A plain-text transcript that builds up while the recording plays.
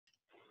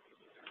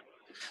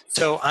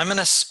So I'm going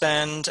to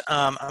spend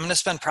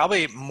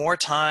probably more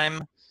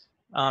time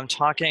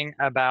talking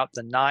about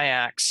the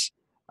NIACS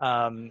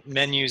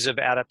menus of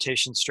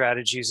adaptation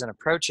strategies and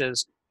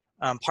approaches,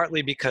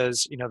 partly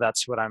because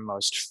that's what I'm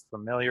most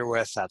familiar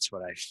with. That's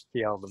what I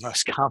feel the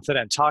most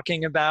confident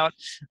talking about.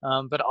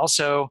 But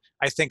also,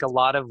 I think a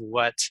lot of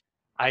what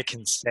I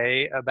can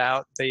say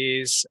about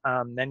these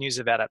menus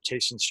of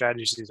adaptation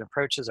strategies and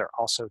approaches are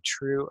also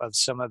true of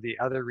some of the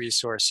other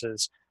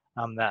resources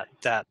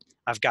that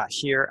I've got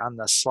here on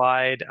the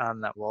slide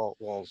that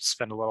we'll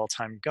spend a little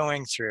time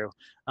going through.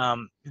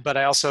 But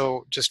I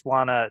also just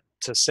want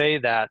to say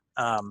that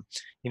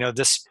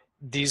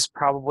these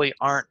probably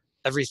aren't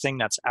everything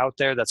that's out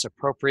there that's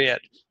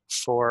appropriate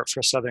for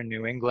Southern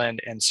New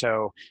England. And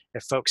so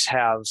if folks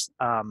have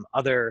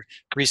other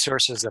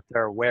resources that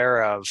they're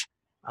aware of,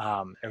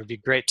 it would be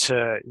great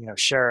to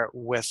share it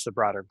with the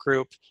broader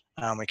group.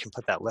 We can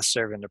put that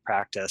listserv into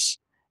practice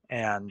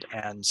and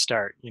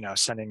start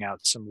sending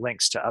out some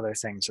links to other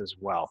things as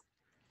well.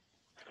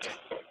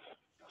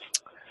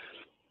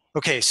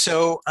 Okay,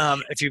 so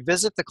if you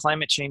visit the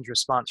Climate Change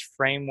Response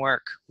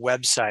Framework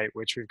website,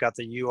 which we've got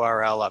the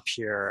URL up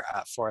here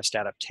at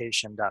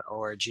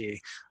forestadaptation.org,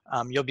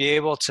 you'll be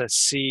able to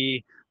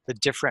see the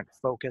different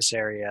focus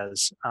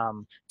areas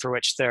for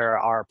which there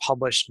are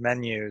published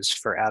menus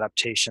for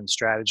adaptation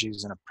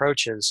strategies and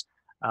approaches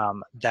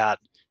that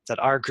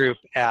our group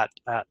at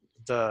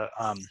the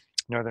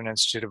Northern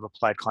Institute of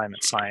Applied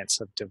Climate Science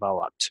have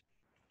developed.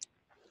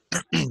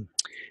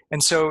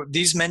 And so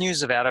these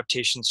menus of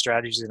adaptation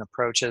strategies and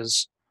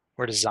approaches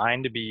were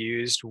designed to be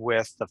used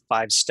with the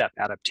 5-step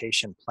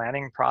adaptation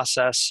planning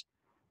process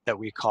that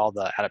we call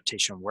the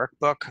Adaptation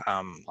Workbook.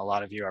 A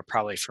lot of you are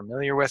probably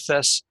familiar with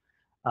this,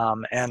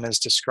 and is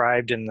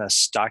described in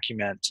this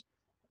document,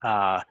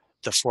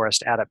 the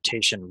Forest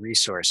Adaptation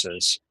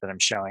Resources that I'm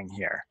showing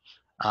here.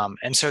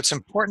 And so it's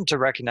important to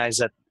recognize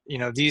that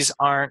these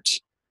aren't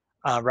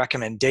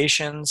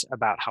recommendations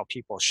about how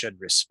people should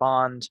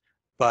respond,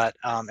 but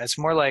it's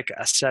more like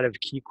a set of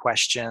key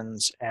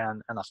questions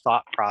and a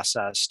thought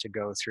process to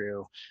go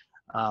through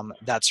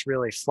that's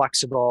really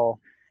flexible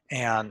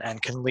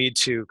and can lead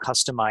to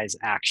customized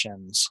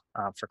actions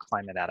for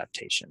climate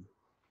adaptation.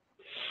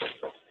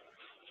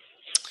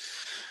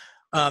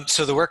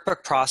 So the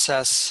workbook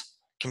process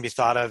can be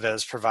thought of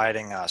as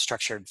providing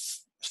structured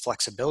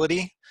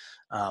flexibility.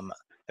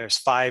 There's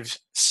 5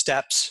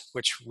 steps,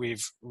 which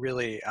we've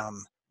really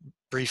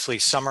briefly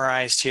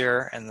summarized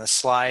here in the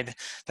slide,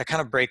 that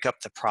kind of break up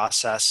the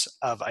process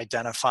of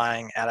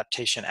identifying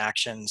adaptation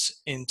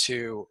actions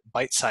into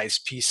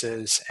bite-sized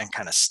pieces and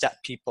kind of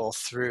step people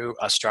through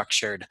a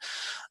structured,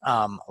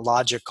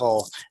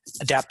 logical,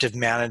 adaptive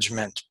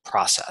management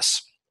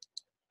process.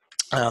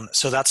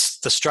 So that's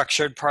the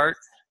structured part,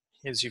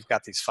 is you've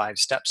got these 5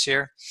 steps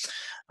here.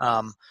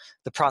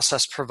 The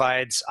process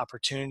provides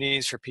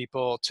opportunities for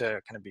people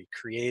to kind of be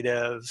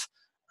creative,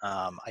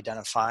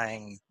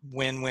 identifying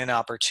win-win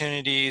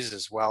opportunities,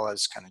 as well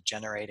as kind of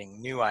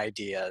generating new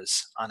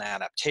ideas on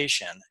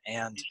adaptation.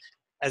 And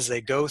as they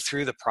go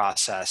through the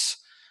process,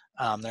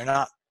 they're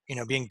not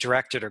being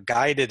directed or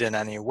guided in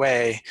any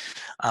way.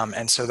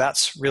 And so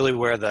that's really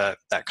where that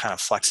kind of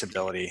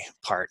flexibility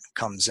part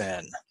comes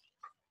in.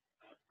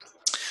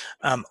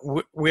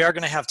 We are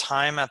going to have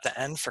time at the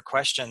end for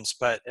questions,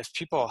 but if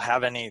people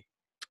have any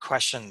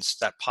questions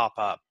that pop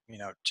up,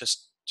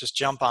 just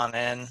jump on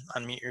in,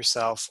 unmute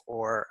yourself,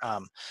 or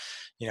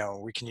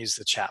we can use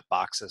the chat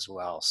box as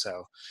well.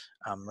 So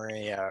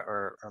Maria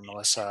or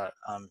Melissa,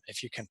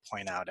 if you can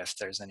point out if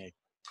there's any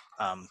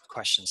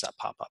questions that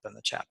pop up in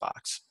the chat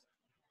box.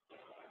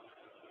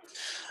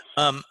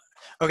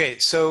 Okay,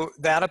 so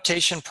the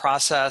adaptation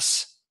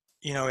process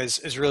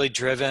is really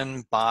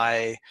driven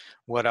by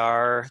what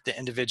are the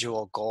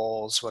individual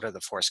goals, what are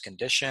the forest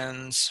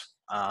conditions,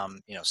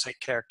 site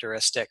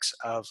characteristics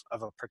of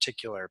a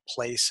particular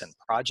place and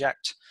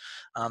project.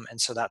 And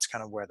so that's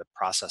kind of where the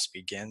process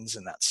begins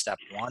in that step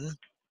 1.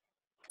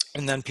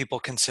 And then people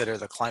consider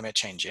the climate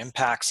change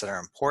impacts that are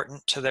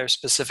important to their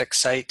specific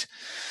site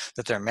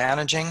that they're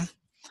managing.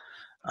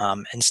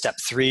 In step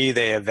 3,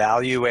 they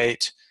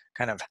evaluate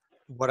kind of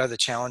what are the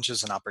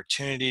challenges and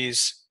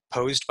opportunities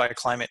posed by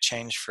climate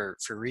change for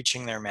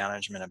reaching their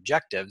management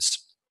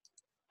objectives.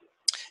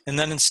 And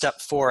then in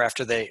step 4,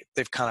 after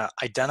they've kind of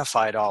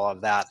identified all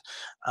of that,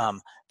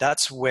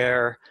 that's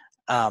where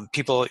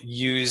people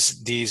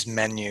use these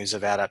menus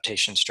of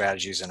adaptation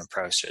strategies and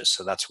approaches.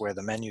 So that's where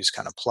the menus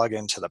kind of plug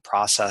into the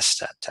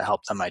process to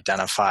help them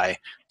identify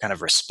kind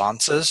of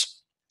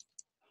responses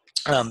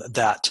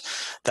that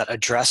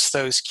address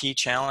those key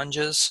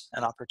challenges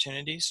and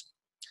opportunities.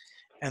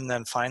 And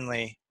then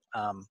finally,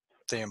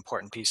 the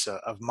important piece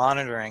of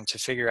monitoring to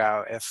figure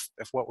out if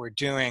what we're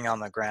doing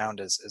on the ground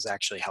is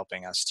actually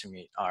helping us to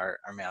meet our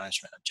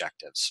management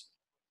objectives.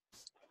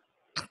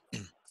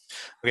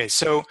 Okay,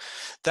 so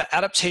the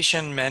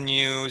adaptation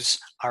menus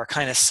are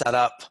kind of set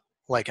up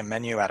like a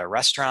menu at a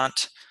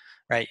restaurant,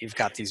 right? You've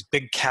got these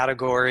big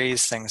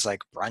categories, things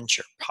like brunch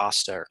or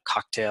pasta or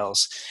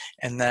cocktails.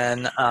 And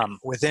then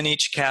within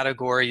each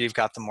category, you've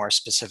got the more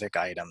specific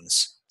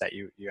items that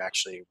you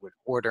actually would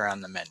order on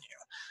the menu.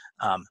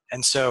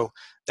 And so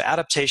the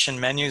adaptation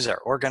menus are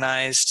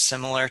organized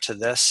similar to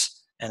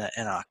this in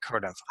a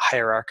kind of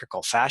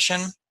hierarchical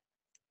fashion.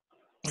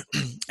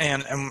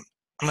 And I'm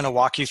going to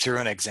walk you through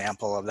an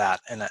example of that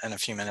in a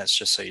few minutes,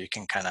 just so you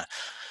can kind of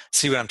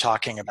see what I'm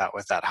talking about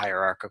with that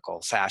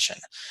hierarchical fashion.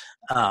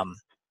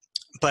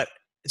 But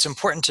it's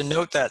important to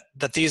note that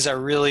these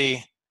are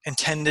really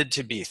intended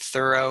to be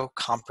thorough,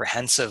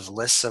 comprehensive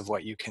lists of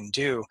what you can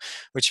do,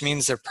 which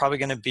means they're probably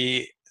going to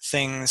be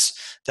things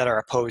that are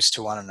opposed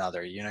to one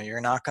another. You know,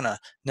 you're not going to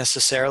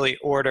necessarily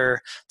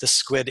order the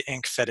squid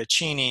ink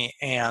fettuccine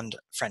and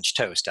French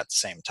toast at the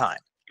same time.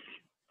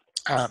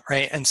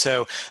 Right, and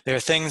so there are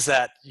things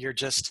that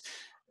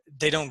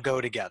they don't go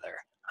together.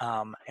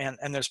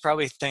 And there's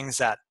probably things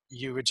that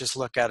you would just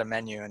look at a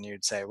menu and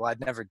you'd say, well, I'd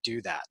never do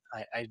that.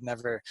 I'd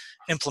never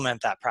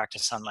implement that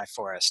practice on my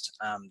forest.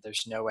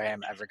 There's no way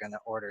I'm ever going to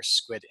order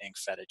squid ink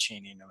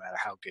fettuccine, no matter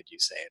how good you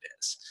say it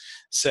is.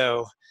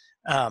 So,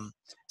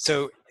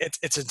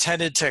 it's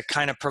intended to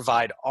kind of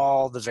provide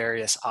all the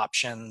various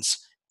options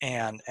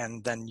and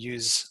then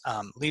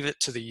leave it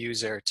to the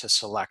user to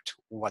select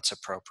what's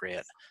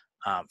appropriate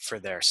for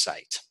their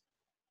site.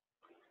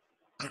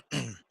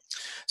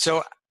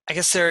 So I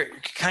guess there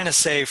kind of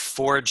say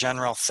 4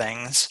 general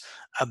things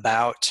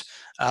about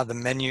the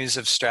menus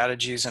of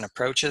strategies and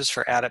approaches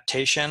for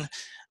adaptation.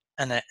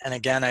 And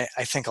again,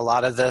 I think a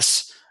lot of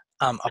this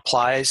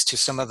applies to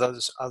some of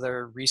those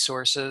other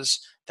resources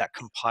that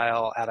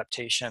compile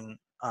adaptation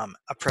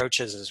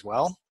approaches as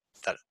well.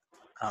 That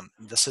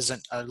this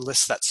isn't a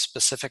list that's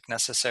specific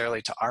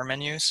necessarily to our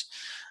menus.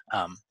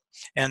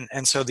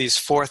 And so these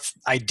 4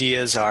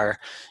 ideas are,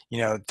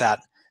 that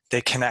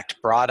they connect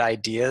broad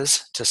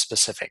ideas to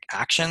specific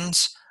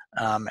actions,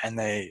 and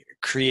they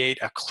create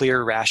a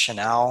clear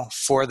rationale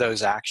for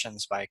those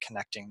actions by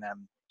connecting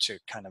them to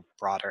kind of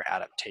broader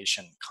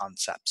adaptation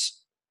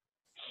concepts.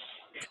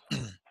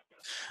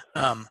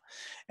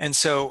 And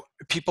so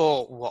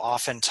people will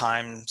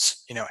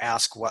oftentimes,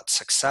 ask what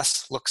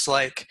success looks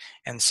like.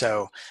 And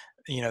so,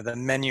 the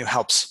menu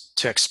helps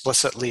to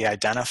explicitly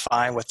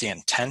identify what the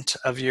intent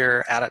of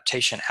your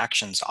adaptation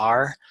actions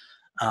are.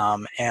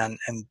 And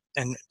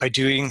by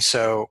doing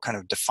so, kind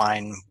of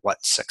define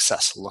what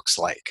success looks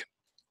like.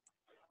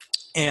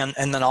 And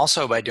then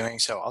also by doing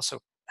so, also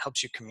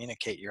helps you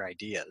communicate your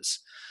ideas.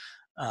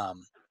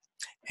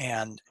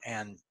 And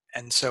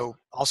so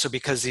also,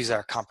 because these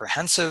are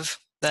comprehensive,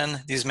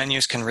 then these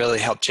menus can really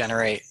help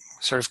generate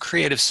sort of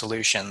creative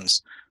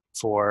solutions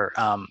for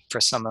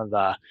some of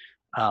the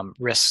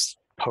risks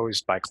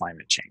posed by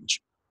climate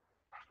change.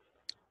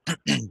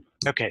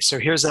 Okay, so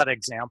here's that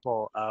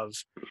example of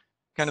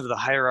kind of the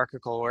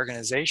hierarchical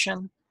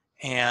organization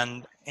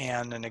and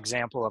an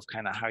example of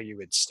kind of how you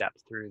would step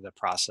through the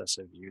process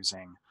of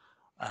using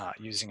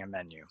a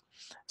menu.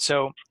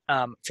 So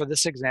for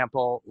this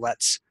example,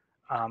 let's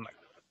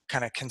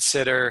kind of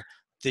consider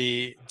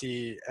the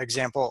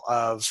example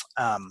of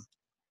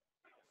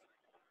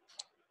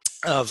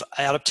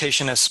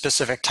adaptation of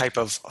specific type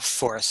of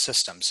forest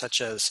system,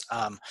 such as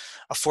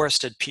a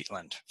forested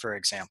peatland, for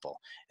example.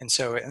 And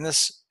so in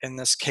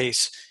this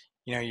case,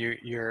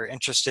 you're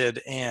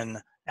interested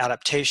in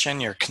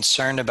adaptation. You're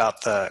concerned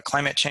about the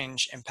climate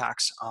change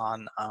impacts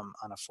on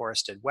a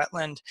forested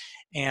wetland,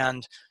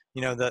 and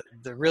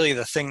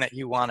the thing that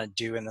you want to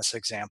do in this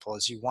example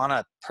is you want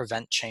to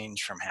prevent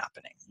change from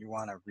happening. You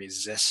want to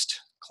resist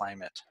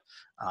climate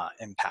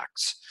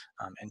impacts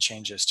and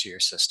changes to your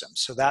system.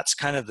 So that's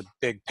kind of the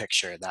big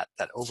picture,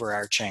 that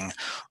overarching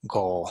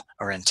goal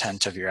or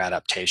intent of your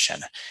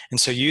adaptation. And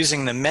so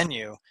using the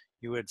menu,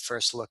 you would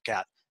first look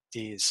at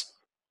these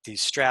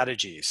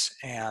strategies.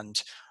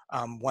 And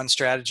one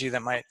strategy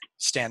that might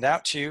stand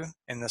out to you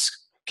in this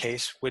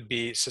case would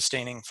be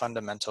sustaining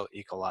fundamental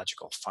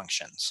ecological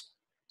functions.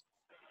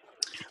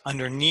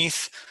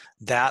 Underneath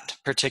that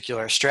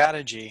particular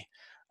strategy,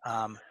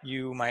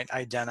 you might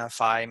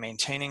identify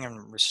maintaining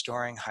and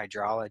restoring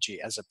hydrology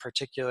as a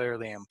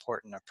particularly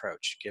important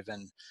approach,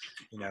 given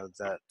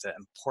the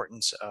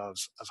importance of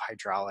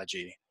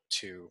hydrology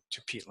to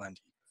peatland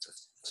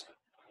ecosystems.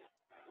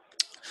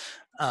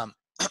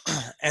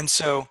 And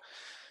so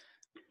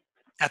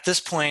at this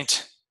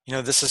point,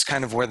 this is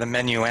kind of where the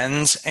menu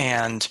ends,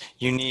 and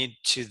you need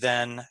to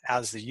then,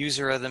 as the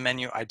user of the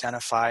menu,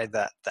 identify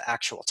the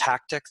actual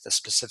tactic, the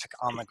specific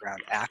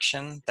on-the-ground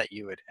action that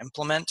you would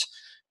implement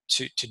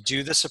to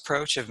do this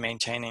approach of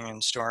maintaining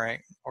and storing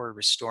or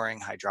restoring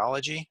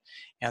hydrology.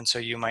 And so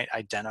you might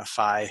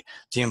identify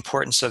the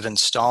importance of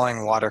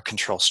installing water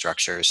control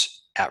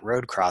structures at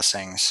road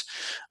crossings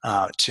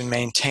to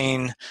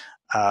maintain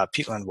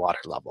peatland water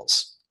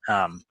levels.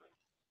 And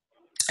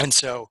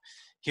so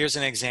here's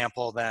an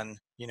example then,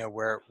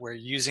 where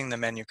using the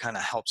menu kind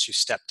of helps you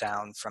step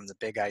down from the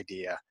big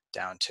idea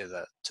down to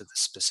the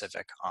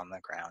specific on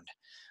the ground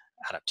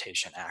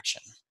adaptation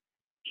action.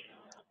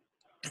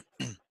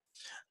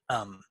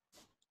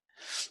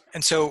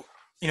 And so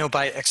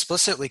by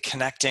explicitly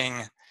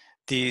connecting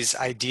these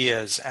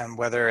ideas, and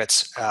whether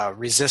it's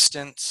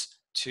resistance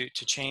to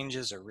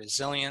changes or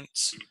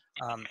resilience,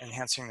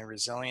 enhancing the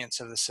resilience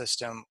of the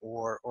system,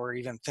 or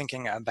even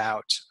thinking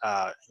about,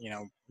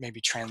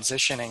 maybe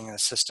transitioning the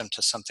system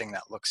to something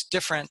that looks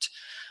different,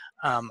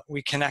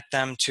 we connect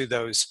them to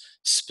those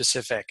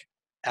specific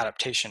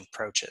adaptation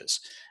approaches,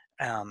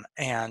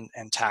 and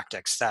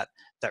tactics that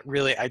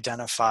really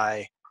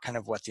identify kind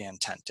of what the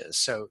intent is.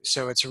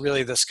 So it's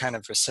really this kind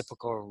of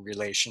reciprocal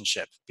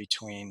relationship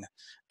between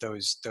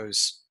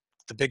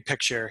the big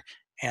picture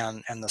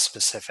and the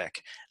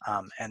specific,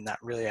 and that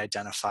really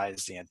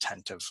identifies the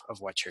intent of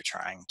what you're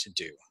trying to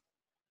do.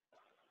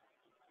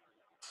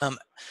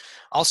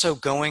 Also,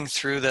 going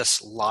through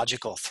this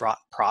logical thought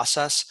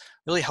process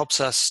really helps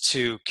us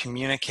to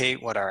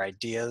communicate what our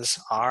ideas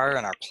are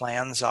and our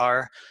plans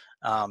are,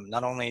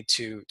 not only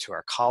to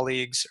our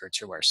colleagues or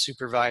to our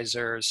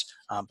supervisors,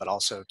 but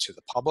also to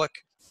the public.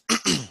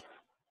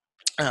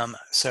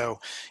 So,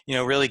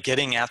 really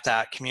getting at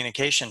that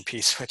communication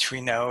piece, which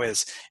we know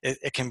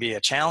it can be a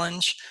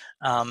challenge,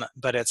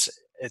 but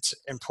it's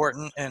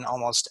important in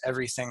almost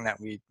everything that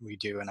we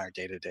do in our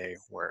day-to-day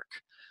work.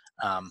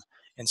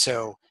 And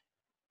so,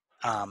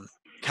 kind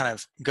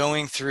of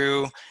going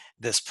through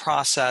this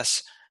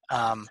process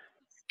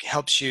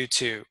helps you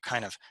to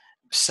kind of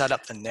set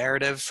up the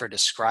narrative for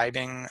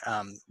describing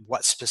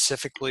what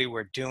specifically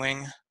we're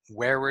doing,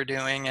 where we're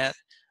doing it,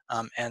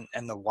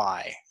 and the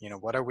why.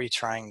 What are we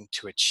trying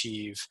to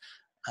achieve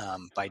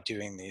by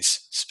doing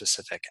these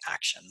specific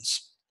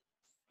actions?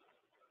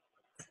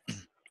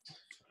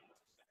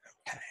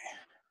 Okay.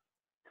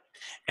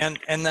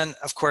 And then,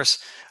 of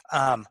course,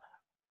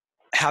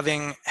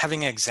 having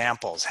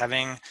examples,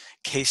 having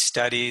case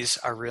studies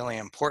are really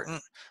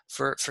important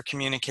for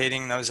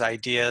communicating those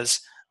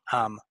ideas.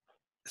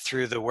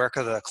 Through the work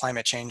of the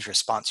climate change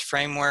response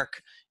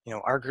framework,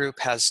 our group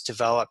has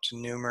developed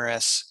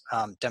numerous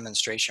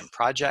demonstration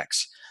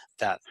projects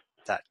that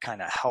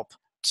kind of help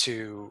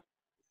to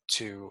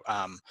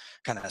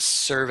kind of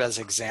serve as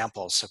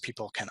examples, so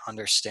people can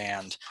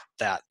understand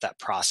that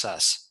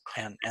process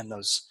and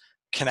those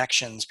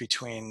connections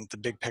between the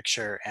big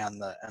picture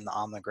and the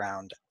on the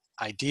ground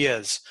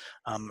ideas,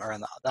 or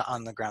the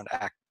on the ground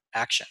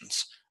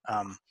actions,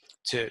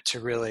 to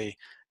really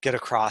get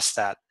across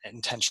that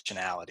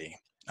intentionality.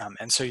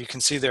 And so you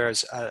can see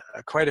there's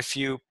quite a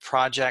few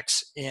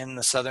projects in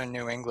the Southern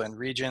New England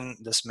region.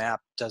 This map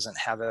doesn't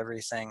have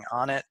everything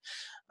on it.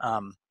 I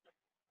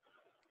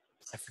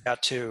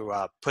forgot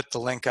to put the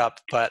link up,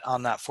 but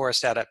on that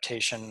forest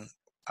adaptation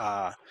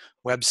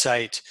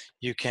website,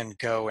 you can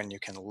go and you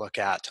can look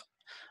at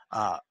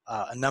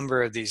a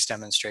number of these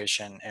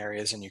demonstration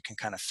areas, and you can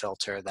kind of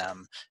filter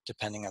them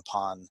depending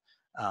upon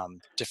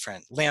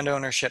different land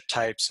ownership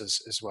types,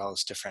 as well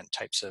as different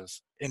types of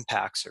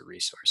impacts or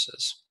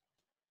resources.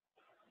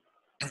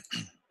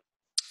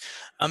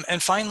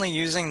 And finally,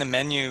 using the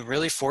menu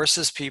really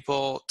forces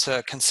people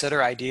to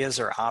consider ideas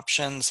or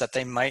options that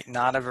they might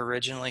not have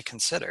originally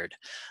considered.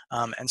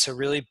 And so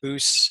really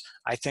boosts,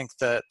 I think,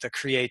 the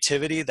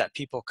creativity that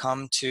people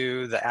come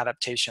to the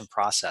adaptation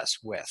process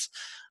with.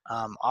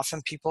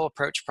 Often people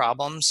approach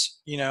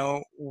problems,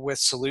 with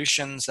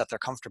solutions that they're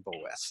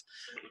comfortable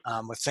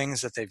with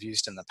things that they've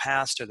used in the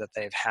past or that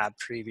they've had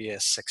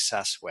previous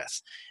success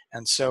with.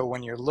 And so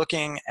when you're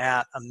looking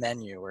at a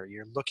menu, or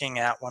you're looking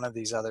at one of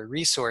these other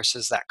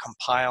resources that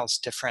compiles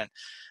different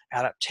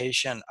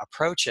adaptation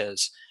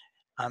approaches,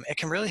 it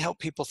can really help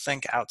people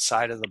think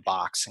outside of the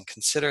box and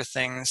consider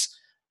things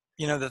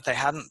that they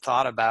hadn't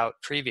thought about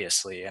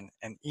previously. And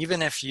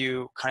even if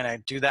you kind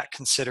of do that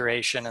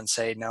consideration and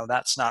say, no,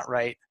 that's not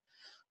right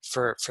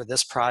for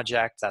this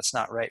project, that's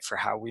not right for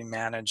how we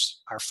manage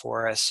our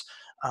forests,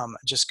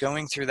 just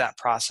going through that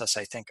process,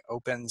 I think,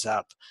 opens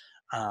up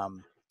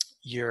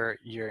your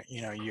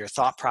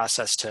thought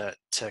process to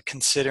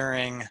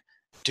considering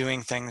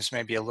doing things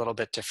maybe a little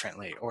bit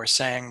differently, or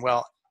saying,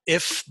 well,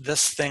 if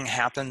this thing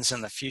happens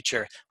in the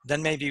future,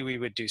 then maybe we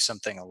would do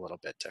something a little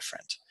bit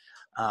different.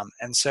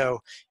 And so,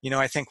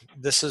 I think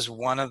this is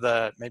one of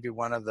the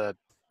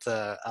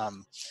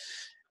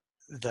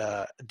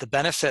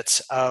benefits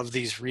of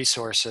these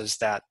resources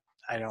that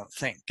I don't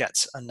think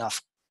gets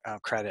enough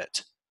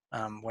credit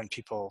when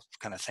people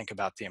kind of think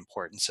about the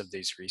importance of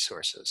these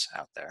resources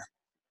out there.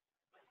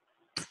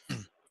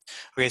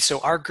 Okay, so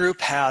our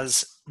group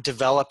has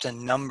developed a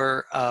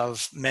number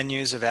of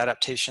menus of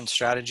adaptation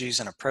strategies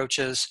and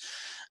approaches.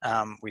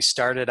 We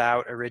started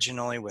out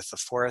originally with the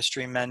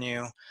forestry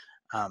menu,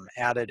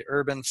 added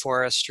urban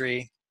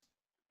forestry.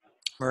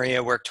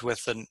 Maria worked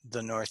with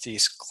the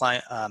Northeast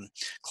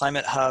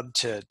Climate Hub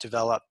to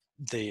develop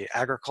the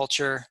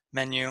agriculture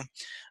menu.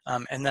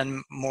 And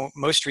then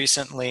most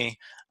recently,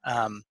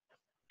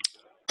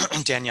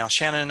 Danielle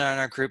Shannon and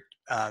our group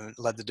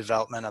led the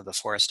development of the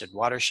forested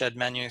watershed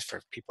menu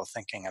for people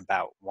thinking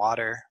about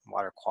water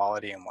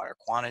quality and water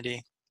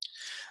quantity.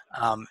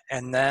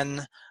 And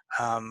then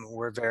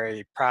we're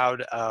very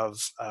proud of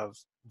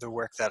the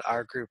work that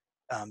our group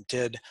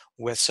did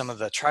with some of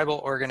the tribal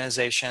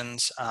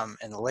organizations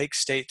in the Lake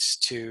States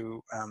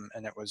and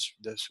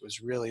this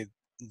was really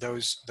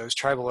those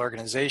tribal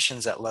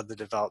organizations that led the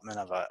development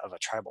of a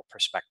tribal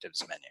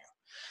perspectives menu.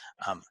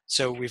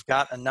 So we've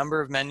got a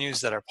number of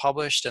menus that are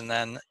published, and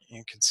then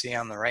you can see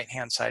on the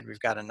right-hand side, we've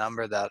got a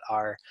number that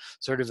are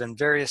sort of in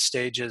various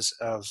stages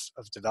of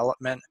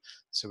development.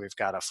 So we've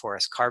got a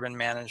forest carbon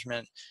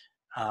management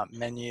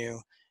menu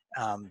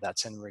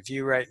that's in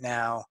review right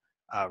now,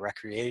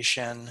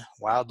 recreation,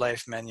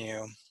 wildlife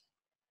menu,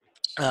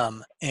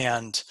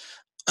 and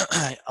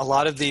a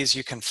lot of these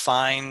you can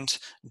find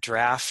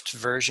draft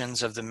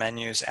versions of the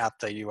menus at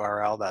the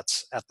URL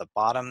that's at the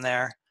bottom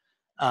there.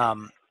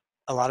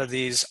 A lot of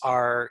these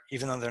are,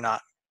 even though they're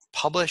not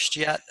published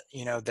yet,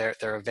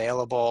 they're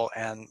available,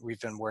 and we've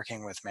been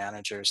working with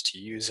managers to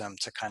use them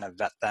to kind of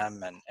vet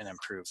them and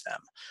improve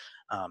them.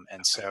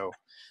 And so,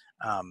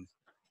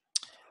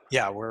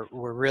 yeah, we're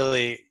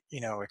really,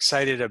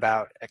 excited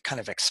about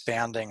kind of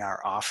expanding our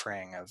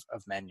offering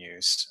of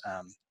menus.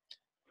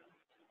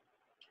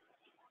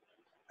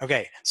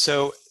 Okay,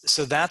 so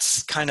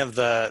that's kind of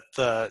the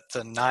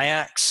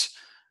NIACS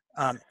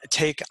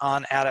take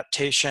on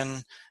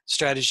adaptation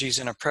strategies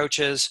and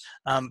approaches,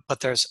 but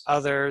there's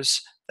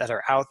others that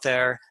are out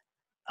there.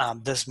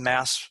 This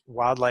Mass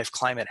Wildlife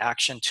Climate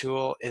Action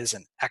Tool is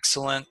an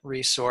excellent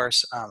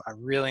resource. I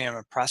really am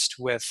impressed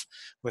with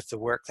the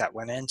work that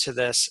went into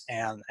this,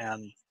 and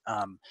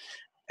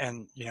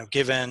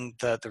given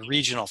the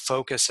regional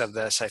focus of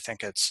this, I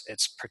think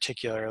it's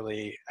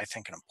particularly, I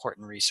think, an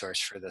important resource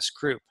for this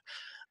group.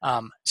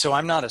 So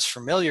I'm not as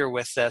familiar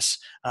with this,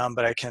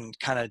 but I can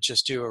kind of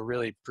just do a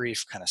really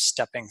brief kind of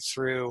stepping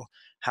through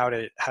how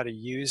to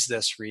use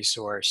this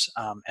resource.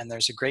 And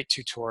there's a great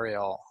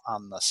tutorial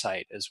on the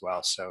site as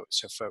well. So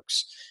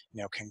folks,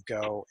 can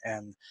go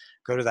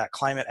to that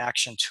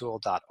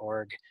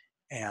climateactiontool.org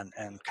and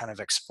kind of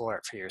explore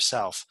it for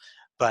yourself.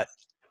 But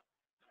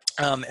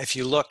if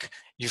you look,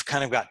 you've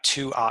kind of got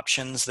two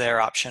options there.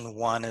 Option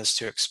one is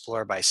to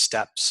explore by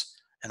steps,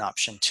 and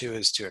option two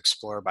is to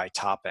explore by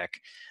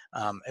topic.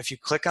 If you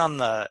click on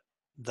the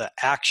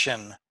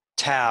action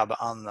tab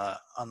on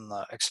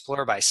the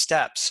explore by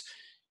steps,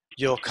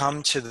 you'll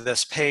come to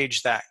this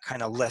page that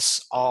kind of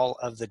lists all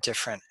of the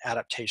different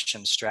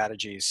adaptation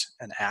strategies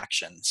and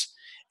actions.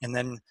 And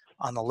then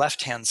on the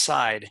left-hand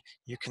side,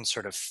 you can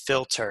sort of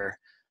filter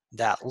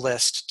that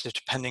list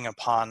depending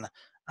upon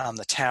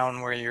the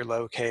town where you're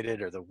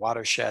located or the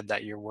watershed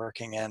that you're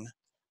working in.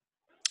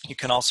 You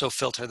can also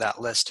filter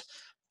that list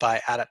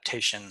by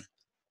adaptation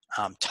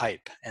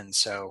type. And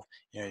so,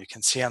 you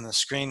can see on the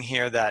screen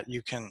here that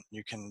you can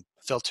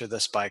filter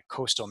this by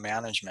coastal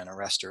management or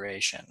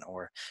restoration,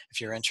 or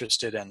if you're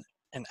interested in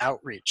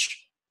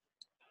outreach.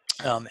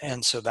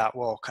 And so that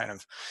will kind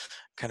of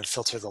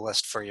filter the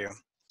list for you.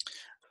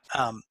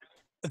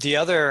 The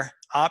other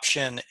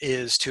option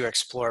is to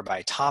explore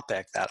by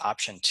topic, that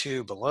option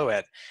 2 below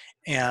it.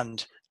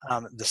 And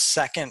the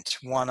second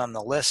one on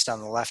the list on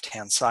the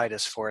left-hand side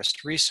is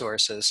forest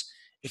resources.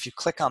 If you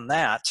click on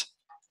that,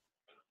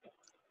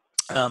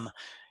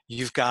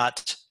 you've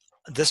got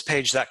this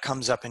page that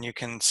comes up, and you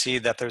can see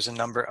that there's a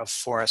number of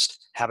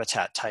forest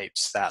habitat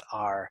types that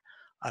are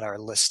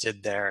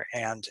listed there.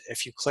 And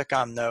if you click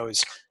on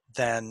those,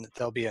 then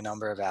there'll be a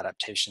number of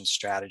adaptation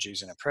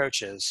strategies and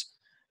approaches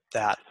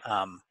that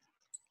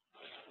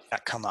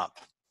that come up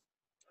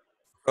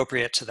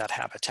appropriate to that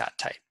habitat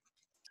type.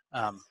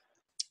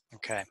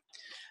 Okay,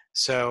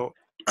 so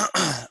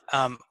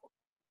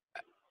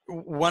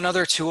one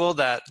other tool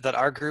that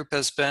our group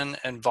has been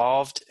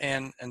involved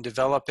in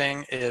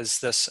developing is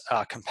this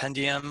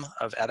compendium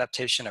of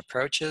adaptation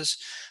approaches.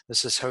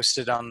 This is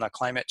hosted on the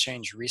Climate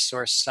Change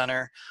Resource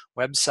Center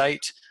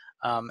website,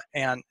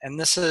 and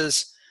this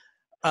is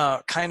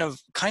kind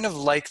of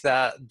like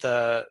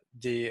the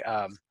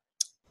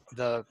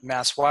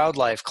Mass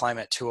Wildlife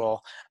Climate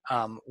Tool,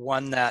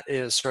 one that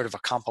is sort of a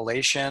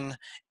compilation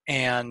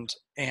and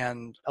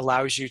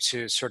allows you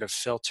to sort of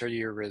filter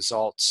your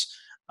results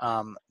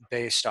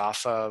based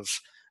off of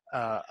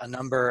a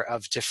number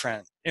of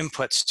different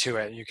inputs to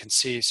it. You can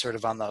see sort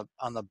of on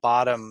the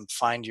bottom,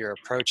 find your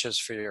approaches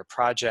for your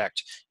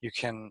project. You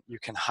can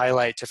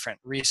highlight different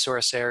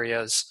resource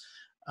areas,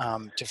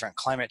 different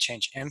climate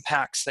change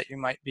impacts that you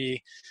might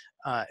be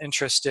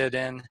interested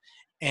in,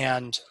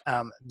 and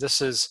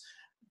this is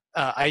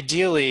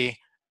ideally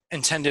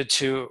intended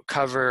to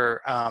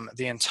cover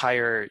the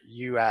entire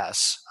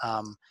U.S.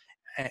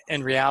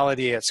 In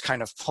reality, it's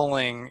kind of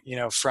pulling,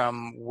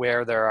 from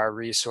where there are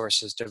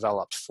resources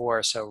developed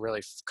for. So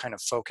really kind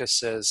of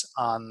focuses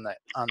on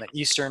the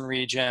eastern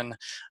region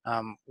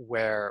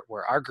where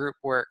our group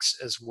works,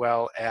 as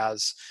well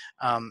as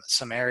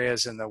some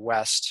areas in the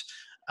west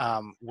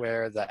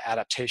where the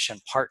adaptation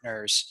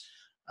partners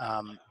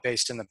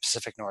based in the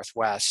Pacific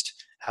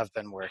Northwest have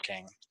been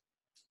working.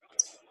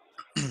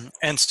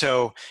 And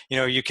so,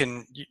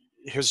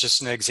 here's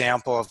just an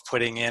example of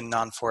putting in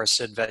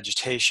non-forested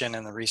vegetation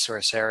in the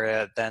resource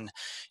area. Then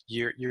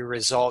your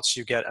results,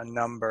 you get a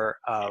number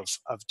of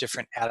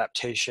different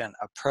adaptation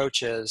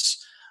approaches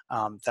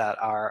that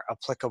are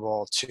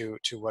applicable to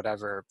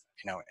whatever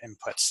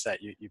inputs that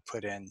you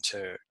put in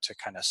to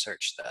kind of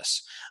search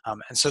this.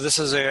 And so this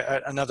is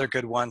another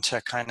good one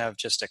to kind of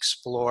just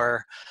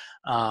explore,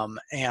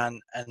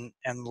 and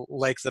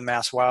like the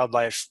Mass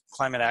Wildlife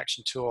Climate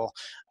Action Tool,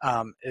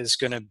 is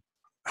going to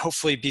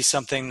hopefully be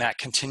something that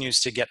continues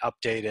to get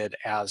updated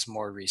as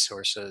more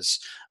resources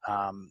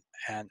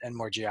and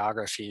more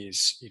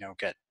geographies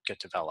get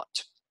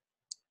developed.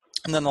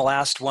 And then the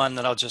last one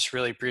that I'll just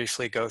really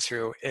briefly go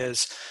through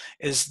is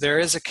there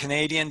is a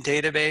Canadian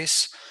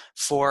database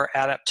for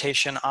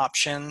adaptation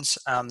options.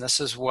 This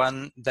is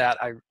one that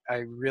I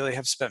really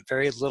have spent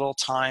very little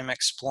time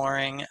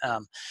exploring,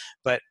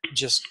 but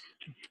just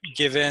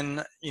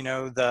given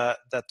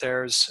that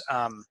there's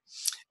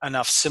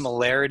enough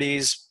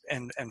similarities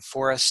and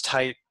forest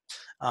type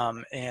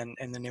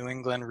in the New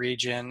England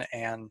region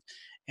and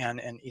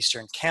in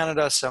Eastern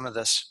Canada, some of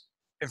this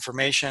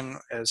information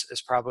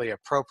is probably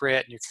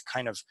appropriate. You can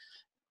kind of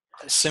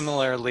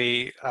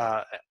similarly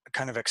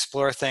kind of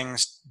explore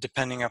things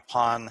depending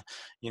upon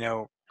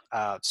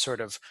sort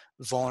of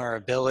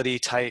vulnerability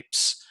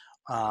types,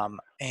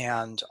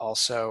 and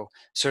also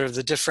sort of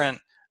the different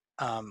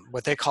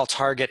what they call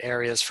target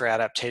areas for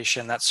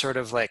adaptation. That's sort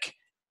of like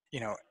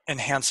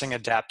enhancing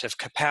adaptive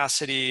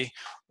capacity,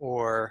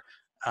 or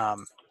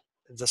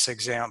this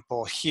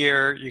example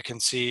here, you can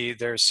see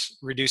there's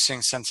reducing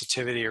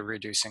sensitivity or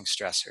reducing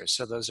stressors.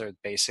 So those are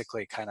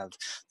basically kind of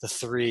the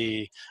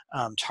three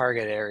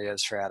target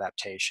areas for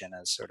adaptation,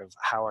 as sort of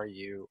how are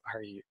you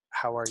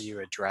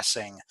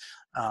addressing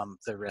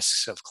the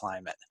risks of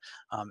climate.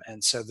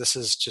 And so this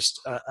is just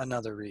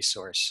another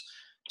resource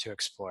to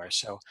explore.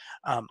 So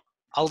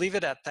I'll leave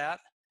it at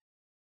that.